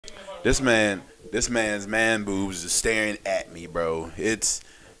This man, this man's man boobs is staring at me, bro. It's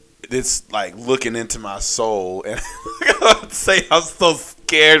like looking into my soul, and I would say I'm so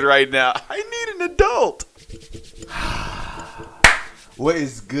scared right now. I need an adult. What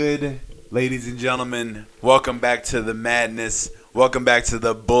is good, ladies and gentlemen? Welcome back to the madness. Welcome back to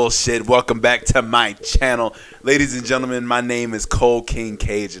the bullshit. Welcome back to my channel. Ladies and gentlemen, my name is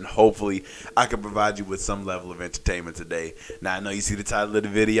ColeKingCage, and hopefully I can provide you with some level of entertainment today. Now, I know you see the title of the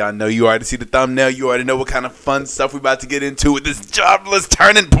video. I know you already see the thumbnail. You already know what kind of fun stuff we're about to get into with this jobless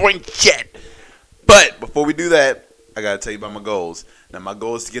turning point shit. But before we do that, I got to tell you about my goals. Now, my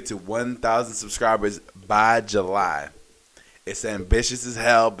goal is to get to 1,000 subscribers by July. It's ambitious as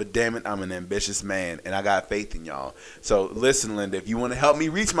hell, but damn it, I'm an ambitious man, and I got faith in y'all. So listen, Linda, if you want to help me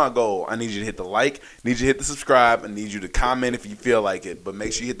reach my goal, I need you to hit the like, need you to hit the subscribe, and need you to comment if you feel like it. But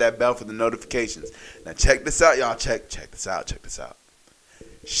make sure you hit that bell for the notifications. Now check this out, y'all. Check this out.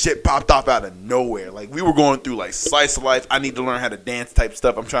 Shit popped off out of nowhere. Like, we were going through like slice of life. I need to learn how to dance type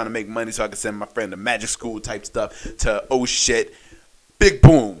stuff. I'm trying to make money so I can send my friend to magic school type stuff to oh shit. Big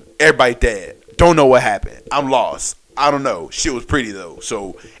boom. Everybody dead. Don't know what happened. I'm lost. I don't know. Shit was pretty though.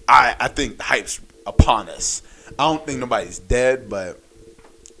 So I think the hype's upon us. I don't think nobody's dead, but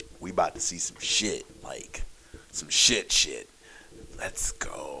we about to see some shit. Like some shit. Let's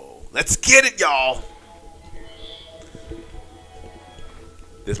go. Let's get it, y'all.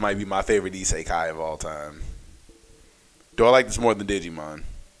 This might be my favorite isekai of all time. Do I like this more than Digimon?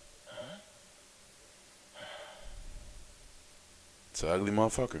 It's an ugly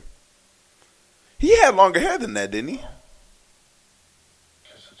motherfucker. He had longer hair than that, didn't he? Guess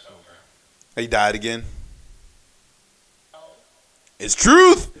it's over. He died again. It's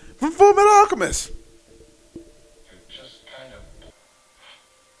Truth from Fullmetal Alchemist. Just kind of.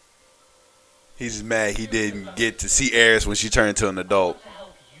 He's just mad he didn't get to see Eris when she turned into an adult.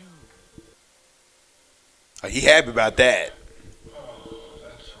 He happy about that. Oh,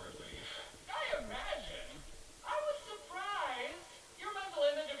 that's a relief. I imagine. I was surprised. Your mental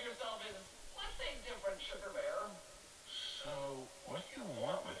image of yourself is, let's say, different, Sugar Bear. So, what do you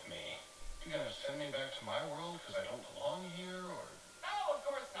want with me? You gonna send me back to my world because I don't belong here, or? No, of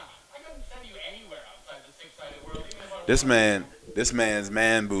course not. I couldn't send you anywhere outside the six-sided world, even if I This man's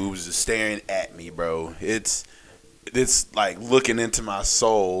man boobs is staring at me, bro. It's like looking into my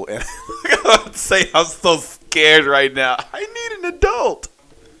soul, and I would say I'm so scared right now. I need an adult.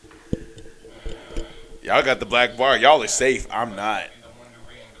 Y'all got the black bar. Y'all are safe. I'm not.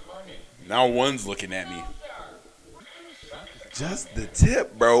 Now one's looking at me. Just the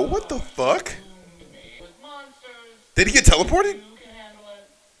tip, bro. What the fuck? with monsters, Did he get teleported? you can handle it.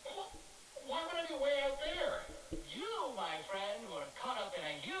 Why would I be way out there? You, my friend, were caught up in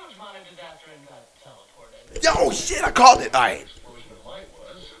a huge mining disaster and got teleported. Yo, shit, I called it. All right. Explosion of light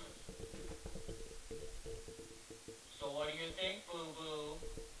was. So what do you think, Boo-Boo?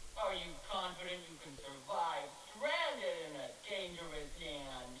 Are you confident you can survive stranded in a dangerous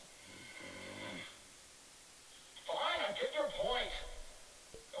land? Fine, I get your point.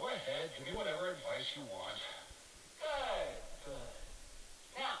 Go ahead, give me whatever advice you want. Good.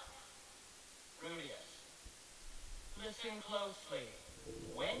 Now, Rudeus, listen closely.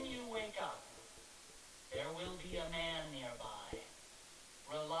 When you wake up, there will be a man nearby.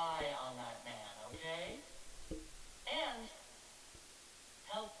 Rely on that man, okay? And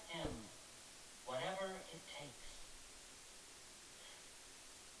help him, whatever it takes.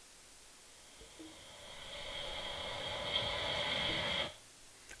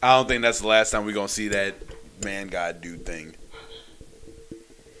 I don't think that's the last time we're going to see that man god dude thing.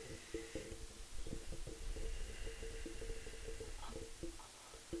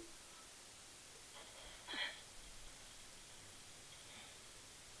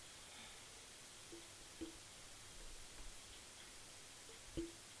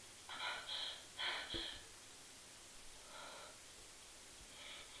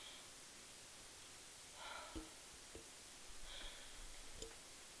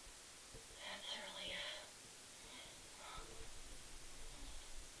 That's a relief.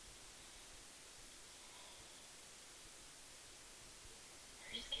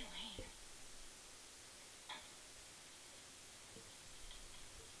 Where's Ghislaine?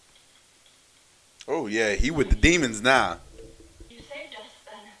 Oh, yeah, he with the demons now. You saved us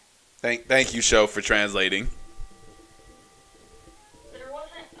then. Thank you, show, for translating. There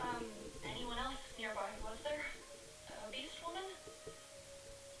wasn't, anyone else nearby, was there? A beast woman?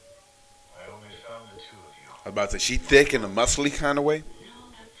 I only found the two of you. I was about to say, she thick in a muscly kind of way. No,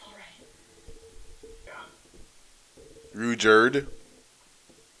 that's alright. Yeah. Rudeus.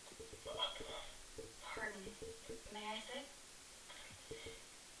 Pardon. May I sit?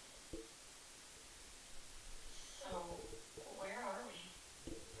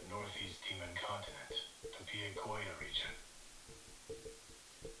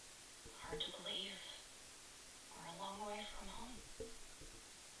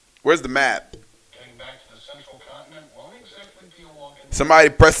 Where's the map? Getting back to the central continent won't exactly be a walk in the Somebody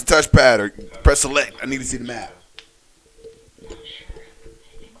press the touchpad or press select. I need to see the map. Not sure.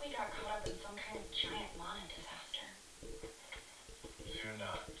 I think we got caught up in some kind of giant mana disaster. Fear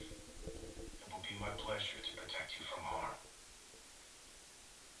not. It will be my pleasure to protect you from harm.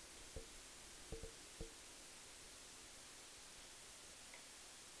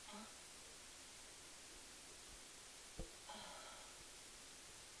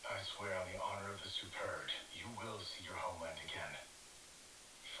 I swear on the honor of the Superb, you will see your homeland again.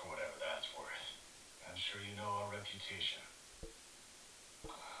 For whatever that's worth. I'm sure you know our reputation.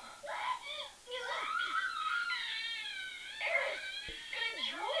 Good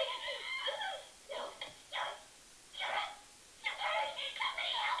droid? No.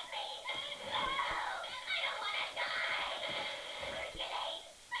 Somebody help me. No. I don't want to die.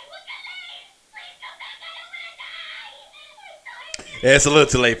 Please come back. I don't want to die. Yeah, it's a little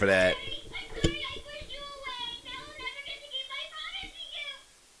too late for that. I pushed you away. Now I'll never get to keep my promise to you.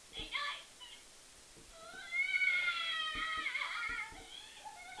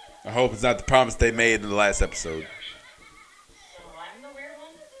 I hope it's not the promise they made in the last episode. So I'm the weird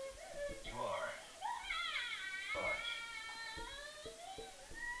one? You are. But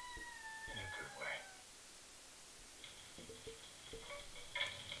in a good way.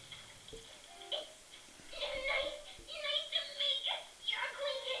 Nice to meet you. You're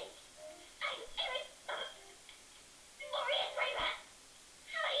acquaintance. I'm Eris. Boreas Rayrat.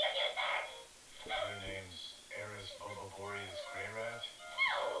 How do you do, sir? Your name's Eris Boreas Greyrat?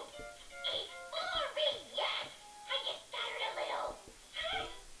 No. Boreas, yes. I just stuttered a little.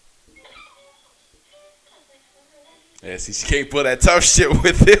 Yeah, see, she can't pull that tough shit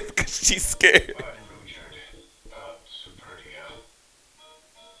with him because she's scared. I'm Rudeus. Superdia.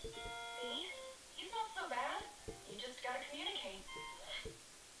 See? He's not so bad. You just gotta communicate.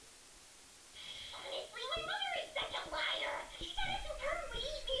 Honestly, my mother is such a liar. She said the Superb would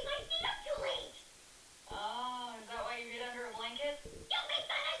eat me if I stayed up too late. Oh, is that why you get under a blanket? Don't make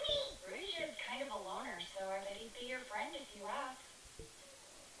fun of me! Rudeus is kind of a loner, so I bet he'd be your friend if you asked.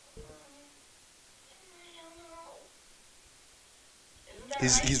 I don't know. Isn't that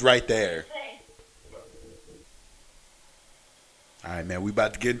right? He's right there. Say. All right, man, we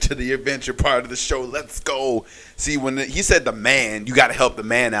about to get into the adventure part of the show. Let's go. See, when he said the man, you got to help the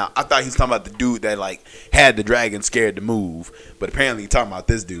man out. I thought he was talking about the dude that, like, had the dragon scared to move. But apparently he's talking about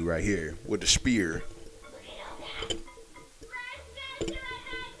this dude right here with the spear.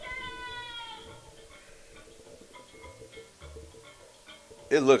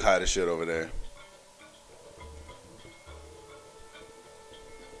 It look hot as shit over there.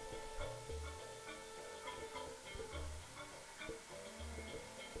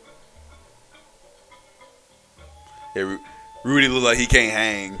 Yeah, Rudy look like he can't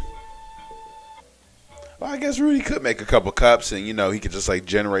hang. Well, I guess Rudy could make a couple cups and, you know, he could just, like,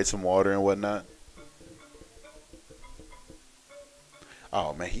 generate some water and whatnot.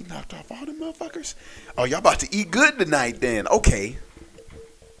 Oh, man, he knocked off all them motherfuckers. Oh, y'all about to eat good tonight then. Okay.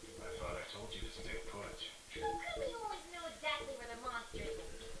 I thought I told you to stay put. How come you always know exactly where the monsters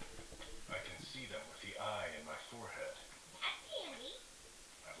are? I can see them with the eye in my forehead. That's handy.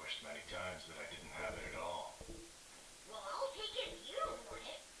 I've wished many times that I didn't have it at all. Well, I'll take it if you don't want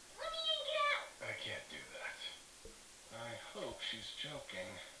it. Let me yank it out. I can't do that. I hope she's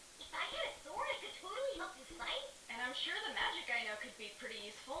joking. If I had a sword, I could totally help this fight. And I'm sure the magic I know could be pretty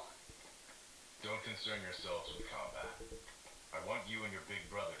useful. Don't concern yourselves with combat. I want you and your big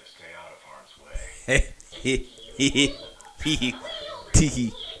brother to stay out of harm's way. Teehee. You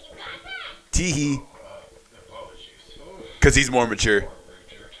got that? Teehee. Apologies. Because he's more mature.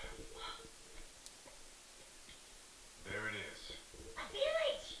 Richard. There it is. A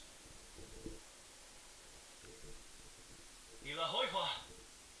village.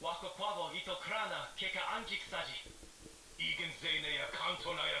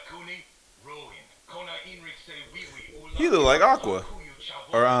 He look like Aqua.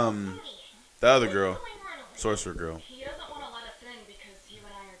 Or, the other girl. Sorcerer girl. He doesn't want to let us in because you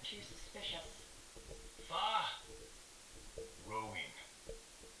and I are too suspicious. Rowing.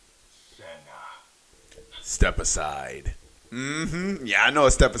 Senna. Step aside. Mm-hmm. Yeah, I know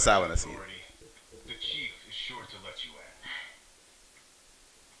a step aside when I see it. The chief is sure to let you in.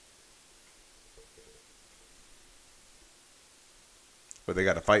 But they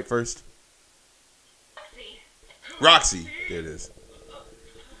got to fight first? See, Roxy. There it is.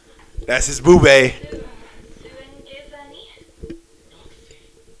 That's his boobay.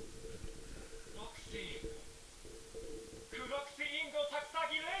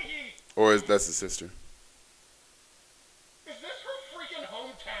 Or that's his sister. Is this her freaking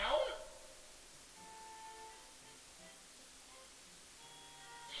hometown?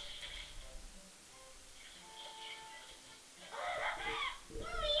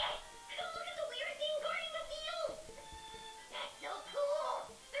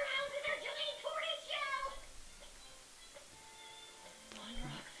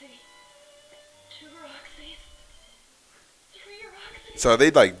 So are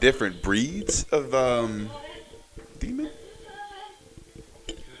they like different breeds of demon?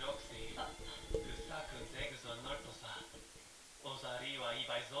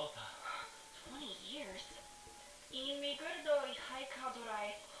 20 years.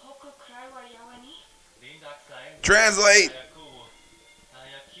 Translate.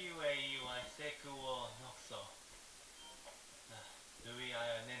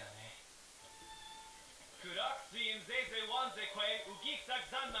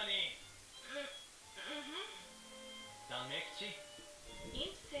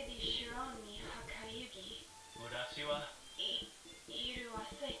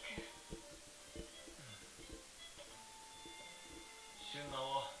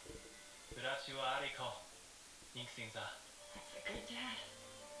 That's a good dad.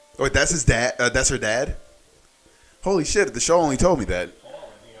 Wait, that's his dad. That's her dad. Holy shit! The show only told me that. All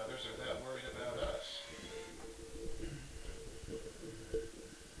of the others are that worried about us.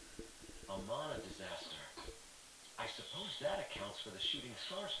 A mana disaster. I suppose that accounts for the shooting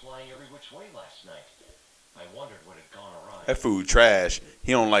stars flying every which way last night. I wondered what had gone awry. That food trash.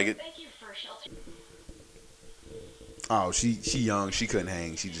 He don't like it. Thank you for shelter. Oh, she young. She couldn't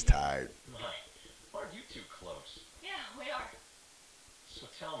hang. She just tired. My, aren't you two close? Yeah, we are. So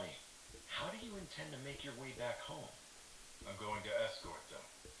tell me, how do you intend to make your way back home? I'm going to escort them.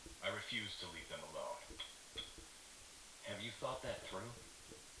 I refuse to leave them alone. Have you thought that through?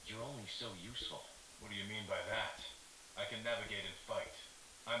 You're only so useful. What do you mean by that? I can navigate and fight.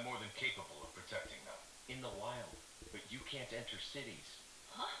 I'm more than capable of protecting them. In the wild, but you can't enter cities.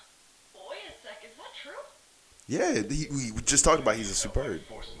 Huh? Wait a sec, is that true? Yeah, we just talked about he's a superb.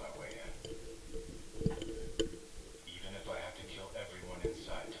 Force my way in. Even if I have to kill everyone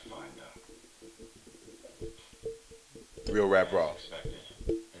inside to find them. Real rap raw. As expected,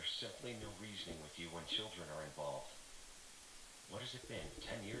 there's simply no reasoning with you when children are involved. What has it been,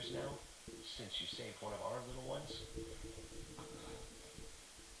 10 years now? Since you saved one of our little ones?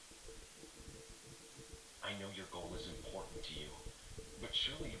 I know your goal is important to you, but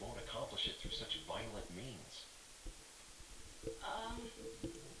surely you won't accomplish it through such violent means.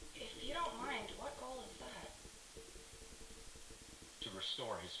 If you don't mind, what goal is that? To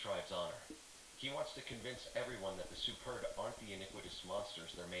restore his tribe's honor. He wants to convince everyone that the Superb aren't the iniquitous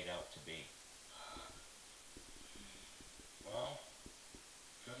monsters they're made out to be. Well,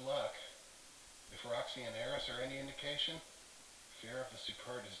 good luck. If Roxy and Eris are any indication, fear of the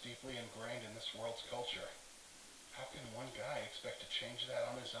Superb is deeply ingrained in this world's culture. How can one guy expect to change that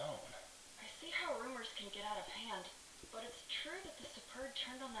on his own? I see how rumors can get out of hand, but it's true that the Superb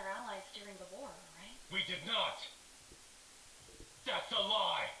turned on their allies during the war, right? We did not! That's a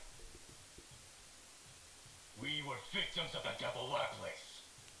lie! We were victims of the Devil Lovelace.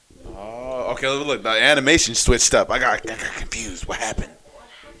 Oh, okay. Look, the animation switched up. I got confused. What happened? What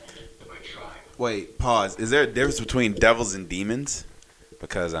happened? My tribe. Wait, pause. Is there a difference between devils and demons?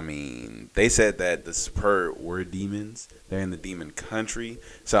 Because, I mean, they said that the Superb were demons. They're in the demon country.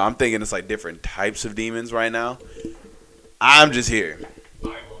 So I'm thinking it's like different types of demons right now. I'm just here. I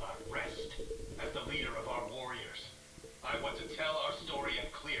will not rest. As the leader of our warriors, I want to tell our story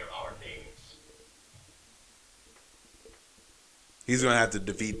and clear our names. He's going to have to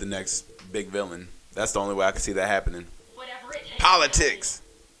defeat the next big villain. That's the only way I can see that happening. Whatever it takes. Politics.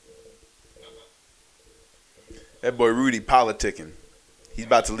 That boy Rudy politicking. He's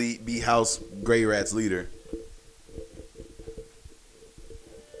about to be House Grey Rat's leader.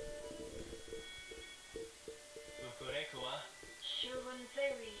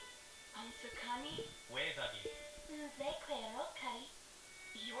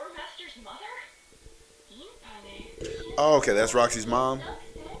 Your master's mother? Oh, okay, that's Roxy's mom.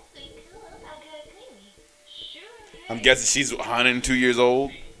 I'm guessing she's 102 years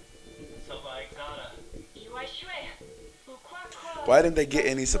old. Why didn't they get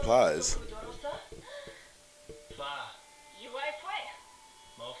any supplies?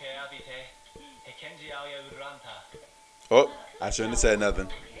 Oh, I shouldn't have said nothing.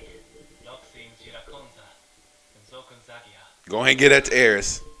 Go ahead and get that to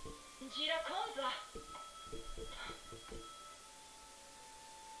Eris.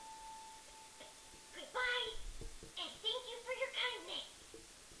 Goodbye, and thank you for your kindness.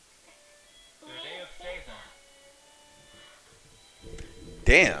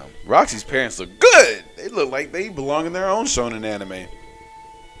 Damn, Roxy's parents look good. They look like they belong in their own shonen anime. Here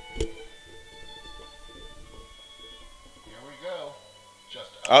we go. Just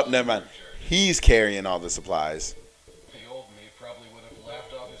Oh, never mind. He's carrying all the supplies. The old me probably would have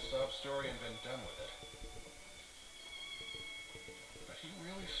laughed off his sob story and been done with it. But he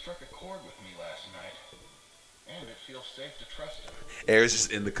really struck a chord with me last night. And it feels safe to trust him. Air's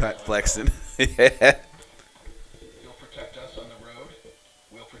just in the cut flexing. He'll protect us on the road.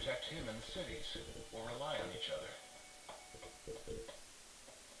 We'll protect him in the cities. We'll rely on each other.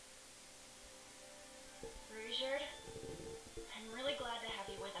 Richard, I'm really glad to have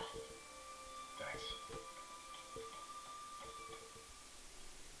you with us. Thanks.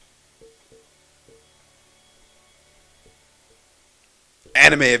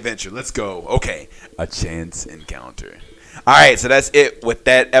 Anime adventure. Let's go. Okay. A chance encounter. All right, so that's it with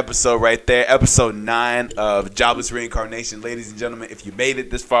that episode right there. Episode 9 of Jobless Reincarnation. Ladies and gentlemen, if you made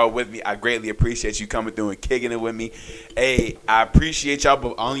it this far with me, I greatly appreciate you coming through and kicking it with me. Hey, I appreciate y'all,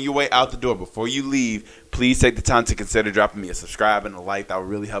 but on your way out the door, before you leave, please take the time to consider dropping me a subscribe and a like. That will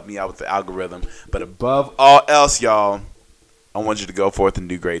really help me out with the algorithm. But above all else, y'all, I want you to go forth and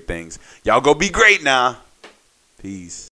do great things. Y'all go be great now. Peace.